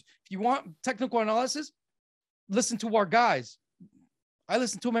dudes. If you want technical analysis, listen to our guys. I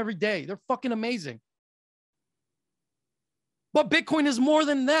listen to them every day. They're fucking amazing. But Bitcoin is more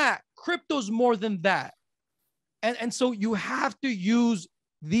than that. Crypto's more than that. And so you have to use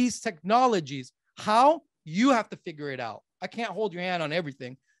these technologies. How? You have to figure it out. I can't hold your hand on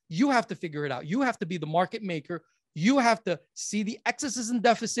everything. You have to figure it out. You have to be the market maker. You have to see the excesses and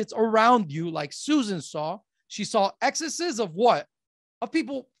deficits around you, like Susan saw. She saw excesses of what? Of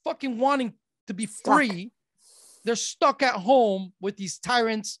people fucking wanting to be free. They're stuck at home with these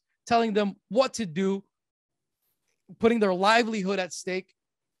tyrants telling them what to do, putting their livelihood at stake.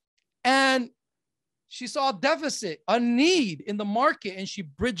 And she saw a deficit, a need in the market, and she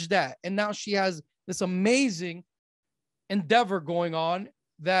bridged that. And now she has this amazing endeavor going on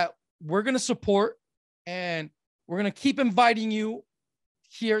that we're going to support, and we're going to keep inviting you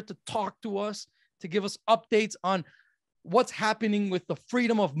here to talk to us, to give us updates on what's happening with the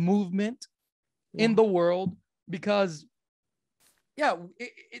freedom of movement in the world. Because, and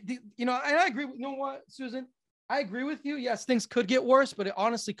I agree. You know what, Susan? I agree with you. Yes, things could get worse, but it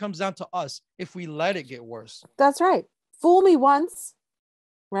honestly comes down to us if we let it get worse. That's right. Fool me once,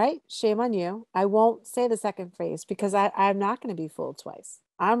 right? Shame on you. I won't say the second phrase because I'm not going to be fooled twice.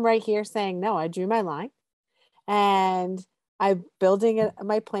 I'm right here saying, no, I drew my line and I'm building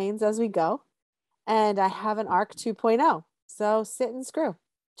my planes as we go. And I have an ARC 2.0. So sit and screw.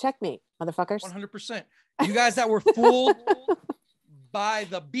 Checkmate, motherfuckers. 100%. You guys that were fooled by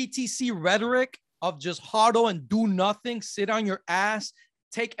the BTC rhetoric of just hodl and do nothing, sit on your ass,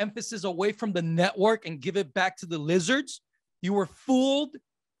 take emphasis away from the network and give it back to the lizards. You were fooled.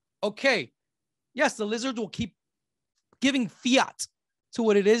 Okay. Yes, the lizards will keep giving fiat to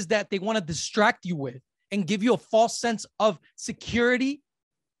what it is that they want to distract you with and give you a false sense of security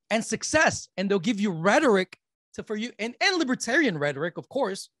and success. And they'll give you rhetoric for you and libertarian rhetoric, of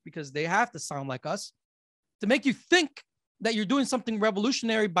course, because they have to sound like us, to make you think that you're doing something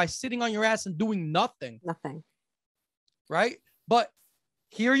revolutionary by sitting on your ass and doing nothing. Nothing. Right? But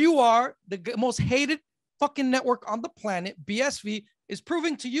here you are, the most hated fucking network on the planet, BSV, is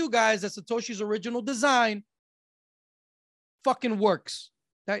proving to you guys that Satoshi's original design fucking works,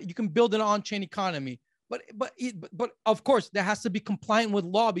 that you can build an on-chain economy. But of course, that has to be compliant with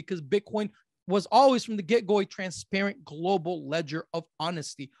law, because Bitcoin was always from the get-go a transparent global ledger of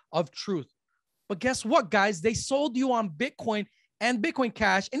honesty, of truth. But guess what, guys? They sold you on Bitcoin and Bitcoin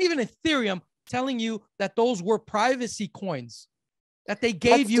Cash and even Ethereum, telling you that those were privacy coins, that they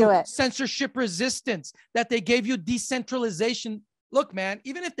gave you censorship resistance, that they gave you decentralization. Look, man,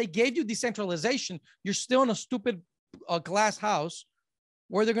 even if they gave you decentralization, you're still in a stupid glass house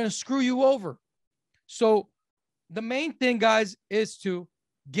where they're going to screw you over. So the main thing, guys, is to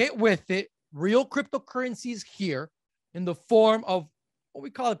get with it. Real cryptocurrencies here in the form of what we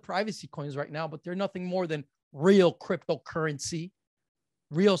call it privacy coins right now, but they're nothing more than real cryptocurrency,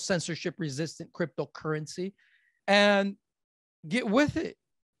 real censorship resistant cryptocurrency, and get with it.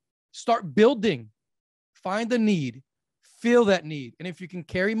 Start building, find the need, feel that need. And if you can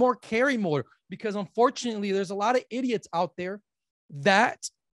carry more, because unfortunately there's a lot of idiots out there that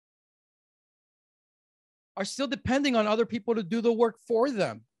are still depending on other people to do the work for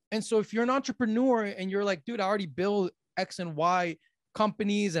them. And so if you're an entrepreneur and you're like, dude, I already built X and Y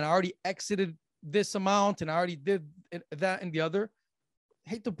companies and I already exited this amount and I already did that and the other, I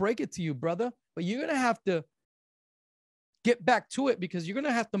hate to break it to you, brother, but you're going to have to get back to it, because you're going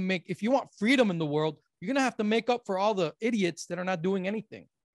to have to make, if you want freedom in the world, you're going to have to make up for all the idiots that are not doing anything.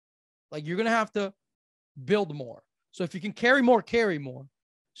 Like, you're going to have to build more. So if you can carry more, carry more.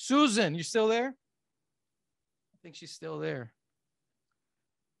 Susan, you still there? I think she's still there.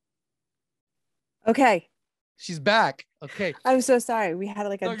 Okay. She's back. Okay. I'm so sorry. We had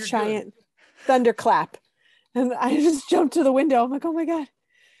like a giant thunderclap and I just jumped to the window. I'm like, oh my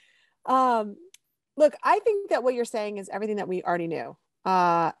God. Look, I think that what you're saying is everything that we already knew.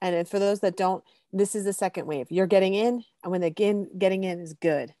 And for those that don't, this is the second wave. You're getting in, and when getting in is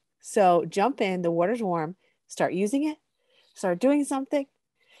good. So jump in, the water's warm, start using it, start doing something.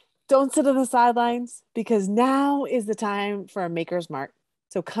 Don't sit on the sidelines, because now is the time for a maker's mark.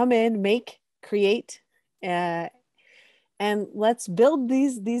 So come in, make, create, and let's build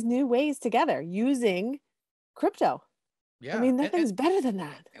these new ways together using crypto. Yeah. I mean, nothing's better than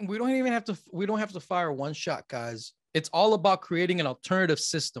that. And we don't have to fire one shot, guys. It's all about creating an alternative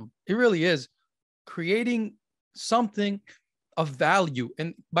system. It really is creating something of value.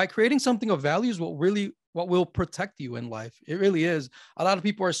 And by creating something of value is what will protect you in life. It really is. A lot of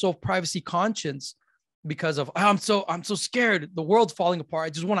people are so privacy conscious because of, I'm so scared. The world's falling apart. I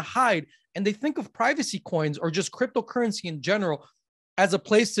just want to hide. And they think of privacy coins or just cryptocurrency in general as a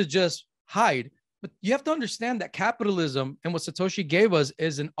place to just hide. But you have to understand that capitalism and what Satoshi gave us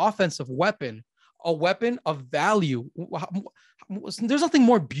is an offensive weapon, a weapon of value. There's nothing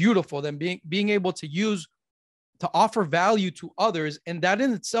more beautiful than being able to offer value to others. And that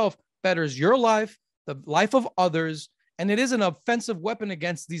in itself betters your life, the life of others. And it is an offensive weapon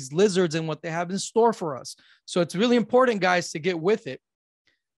against these lizards and what they have in store for us. So it's really important, guys, to get with it.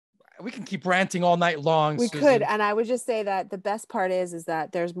 We can keep ranting all night long. We could. And I would just say that the best part is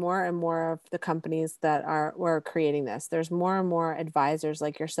that there's more and more of the companies that were creating this. There's more and more advisors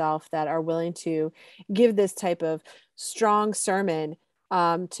like yourself that are willing to give this type of strong sermon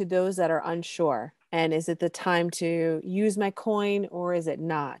to those that are unsure. And is it the time to use my coin or is it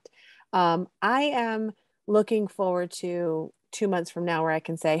not? I am looking forward to 2 months from now where I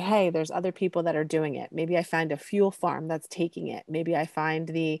can say, hey, there's other people that are doing it. Maybe I find a fuel farm that's taking it. Maybe I find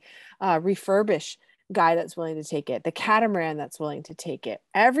the refurbish guy that's willing to take it, the catamaran that's willing to take it.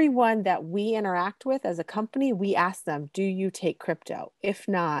 Everyone that we interact with as a company, we ask them, do you take crypto? If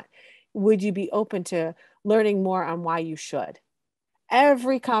not, would you be open to learning more on why you should?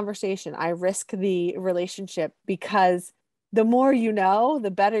 Every conversation, I risk the relationship, because the more you know,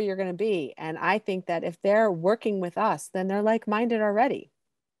 the better you're going to be. And I think that if they're working with us, then they're like-minded already.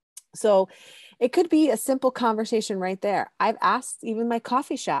 So it could be a simple conversation right there. I've asked even my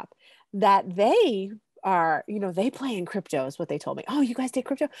coffee shop that they are, they play in crypto is what they told me. Oh, you guys take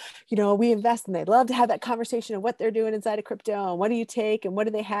crypto? We invest, and they'd love to have that conversation of what they're doing inside of crypto and what do you take and what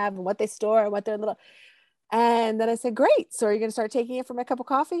do they have and what they store and what they're little. And then I said, great. So are you going to start taking it for my cup of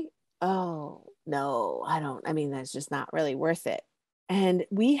coffee? Oh, no, I don't. I mean, that's just not really worth it. And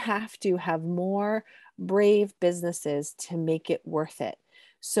we have to have more brave businesses to make it worth it.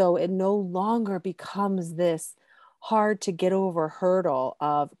 So it no longer becomes this hard to get over hurdle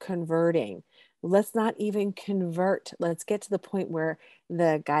of converting. Let's not even convert. Let's get to the point where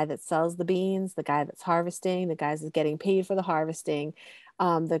the guy that sells the beans, the guy that's harvesting, the guy that's getting paid for the harvesting,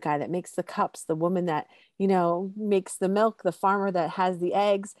 the guy that makes the cups, the woman that, makes the milk, the farmer that has the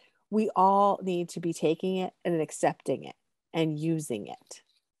eggs, we all need to be taking it and accepting it and using it.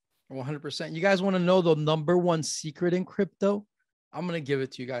 100%. You guys want to know the number one secret in crypto? I'm going to give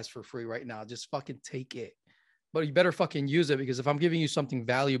it to you guys for free right now. Just fucking take it. But you better fucking use it, because if I'm giving you something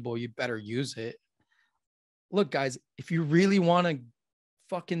valuable, you better use it. Look, guys, if you really want to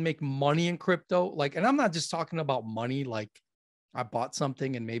fucking make money in crypto, and I'm not just talking about money, like I bought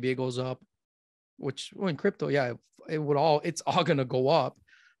something and maybe it goes up, which in crypto, yeah, it's all going to go up.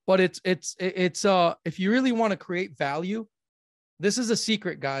 But it's if you really want to create value, this is a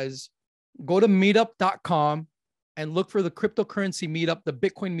secret, guys. Go to meetup.com and look for the cryptocurrency meetup, the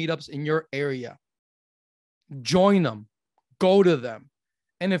Bitcoin meetups in your area. Join them, go to them.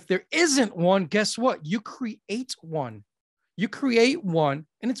 And if there isn't one, guess what? You create one.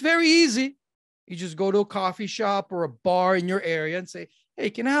 And it's very easy. You just go to a coffee shop or a bar in your area and say, hey,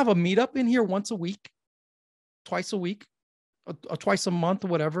 can I have a meetup in here once a week, twice a week, or twice a month, or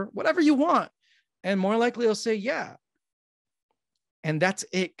whatever you want. And more likely they'll say, yeah. And that's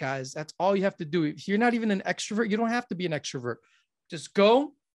it, guys. That's all you have to do. If you're not even an extrovert, you don't have to be an extrovert. Just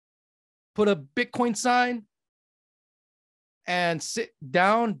go, put a Bitcoin sign, and sit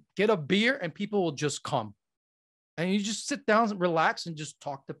down, get a beer, and people will just come. And you just sit down and relax and just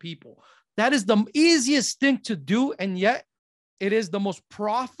talk to people. That is the easiest thing to do. And yet it is the most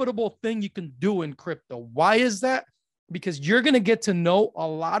profitable thing you can do in crypto. Why is that? Because you're going to get to know a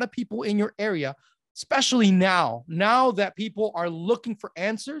lot of people in your area, especially now that people are looking for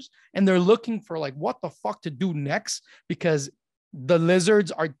answers and they're looking for what the fuck to do next, because the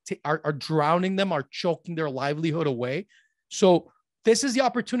lizards are drowning them, are choking their livelihood away. So this is the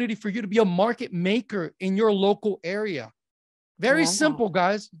opportunity for you to be a market maker in your local area. Very simple,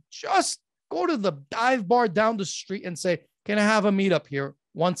 guys. Just go to the dive bar down the street and say, can I have a meetup here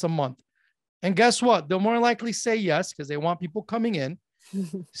once a month? And guess what? They'll more likely say yes, because they want people coming in.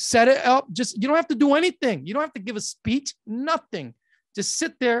 Set it up. You don't have to do anything. You don't have to give a speech, nothing. Just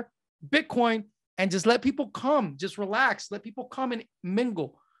sit there, Bitcoin, and just let people come. Just relax. Let people come and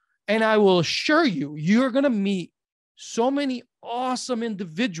mingle. And I will assure you, you're going to meet so many awesome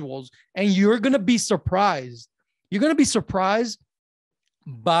individuals, and you're going to be surprised. You're going to be surprised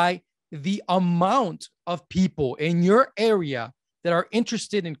by the amount of people in your area that are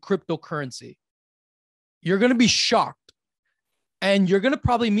interested in cryptocurrency. You're going to be shocked, and you're going to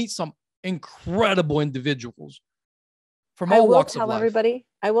probably meet some incredible individuals from all walks of life.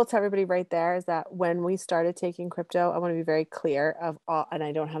 I will tell everybody right there is that when we started taking crypto, I want to be very clear of all, and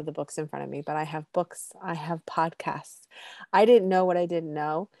I don't have the books in front of me, but I have books, I have podcasts. I didn't know what I didn't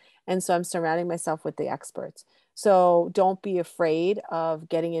know. And so I'm surrounding myself with the experts. So don't be afraid of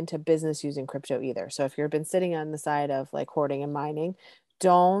getting into business using crypto either. So if you've been sitting on the side of hoarding and mining,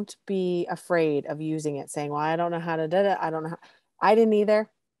 don't be afraid of using it, saying, well, I don't know how to do it. I don't know how. I didn't either.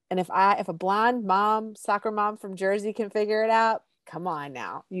 And if a blonde mom, soccer mom from Jersey can figure it out, come on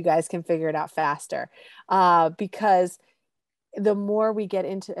now, you guys can figure it out faster. Because the more we get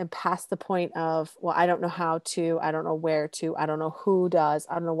into and past the point of, well, I don't know how to, I don't know where to, I don't know who does,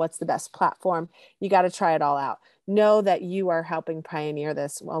 I don't know what's the best platform. You got to try it all out. Know that you are helping pioneer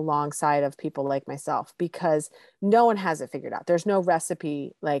this alongside of people like myself, because no one has it figured out. There's no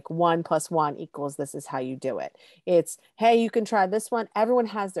recipe like 1 + 1 = this is how you do it. It's, hey, you can try this one. Everyone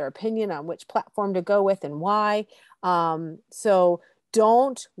has their opinion on which platform to go with and why. So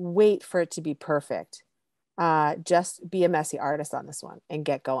don't wait for it to be perfect. Just be a messy artist on this one and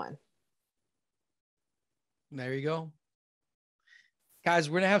get going. There you go. Guys,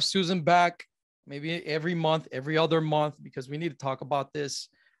 we're going to have Susan back maybe every month, every other month, because we need to talk about this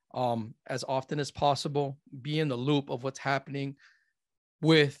as often as possible, be in the loop of what's happening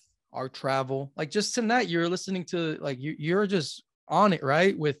with our travel. Just tonight, you're listening to, you're just on it,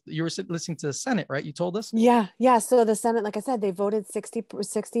 right? You were listening to the Senate, right? You told us? Yeah. So the Senate, like I said, they voted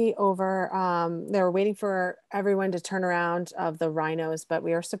 60 over. They were waiting for everyone to turn around of the rhinos, but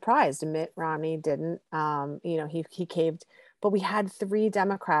we were surprised. Mitt Romney didn't. He caved But we had 3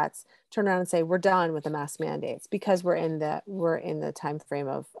 Democrats turn around and say, we're done with the mask mandates because we're in the time frame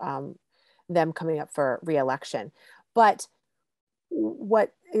of them coming up for re-election. But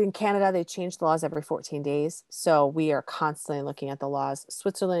what in Canada, they change the laws every 14 days. So we are constantly looking at the laws.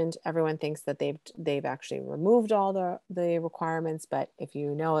 Switzerland, everyone thinks that they've actually removed all the requirements. But if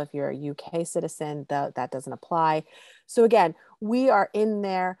you're a UK citizen, that doesn't apply. So again, we are in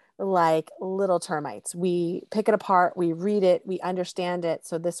there like little termites. We pick it apart, we read it, we understand it.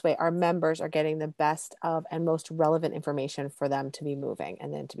 So this way our members are getting the best of and most relevant information for them to be moving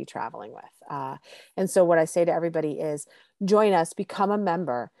and then to be traveling with. And so what I say to everybody is join us, become a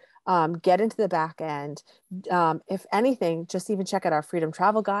member, get into the back end. If anything, just even check out our Freedom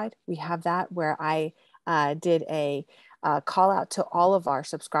Travel Guide. We have that where I did a call out to all of our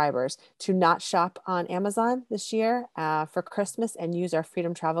subscribers to not shop on Amazon this year for Christmas and use our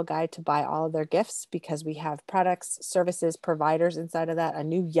Freedom Travel Guide to buy all of their gifts, because we have products, services, providers inside of that, a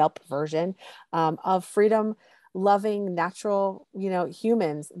new Yelp version of freedom loving, natural,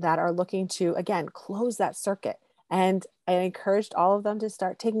 humans that are looking to, again, close that circuit. And I encouraged all of them to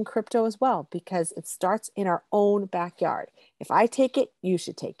start taking crypto as well, because it starts in our own backyard. If I take it, you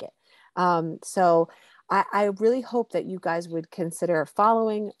should take it. So I really hope that you guys would consider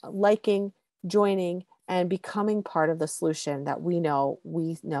following, liking, joining, and becoming part of the solution that we know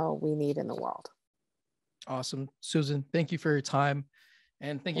we need in the world. Awesome. Susan, thank you for your time.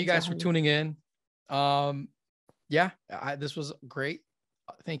 And thank you guys for tuning in. This was great.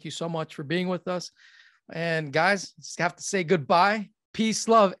 Thank you so much for being with us. And guys, just have to say goodbye. Peace,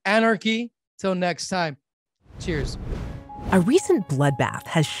 love, anarchy. Till next time. Cheers. A recent bloodbath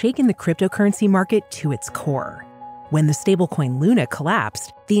has shaken the cryptocurrency market to its core. When the stablecoin Luna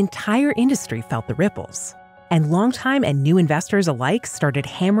collapsed, the entire industry felt the ripples. And longtime and new investors alike started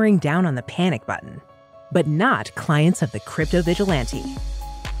hammering down on the panic button. But not clients of the Crypto Vigilante.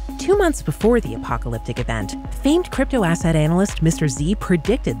 2 months before the apocalyptic event, famed crypto asset analyst Mr. Z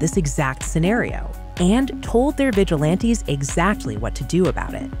predicted this exact scenario and told their vigilantes exactly what to do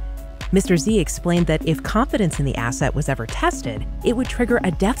about it. Mr. Z explained that if confidence in the asset was ever tested, it would trigger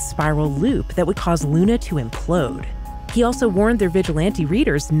a death spiral loop that would cause Luna to implode. He also warned their vigilante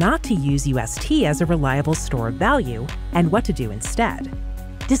readers not to use UST as a reliable store of value and what to do instead.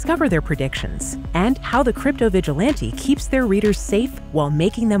 Discover their predictions and how the Crypto Vigilante keeps their readers safe while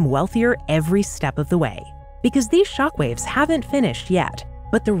making them wealthier every step of the way. Because these shockwaves haven't finished yet,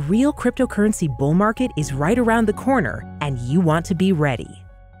 but the real cryptocurrency bull market is right around the corner, and you want to be ready.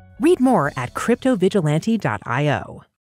 Read more at cryptovigilante.io.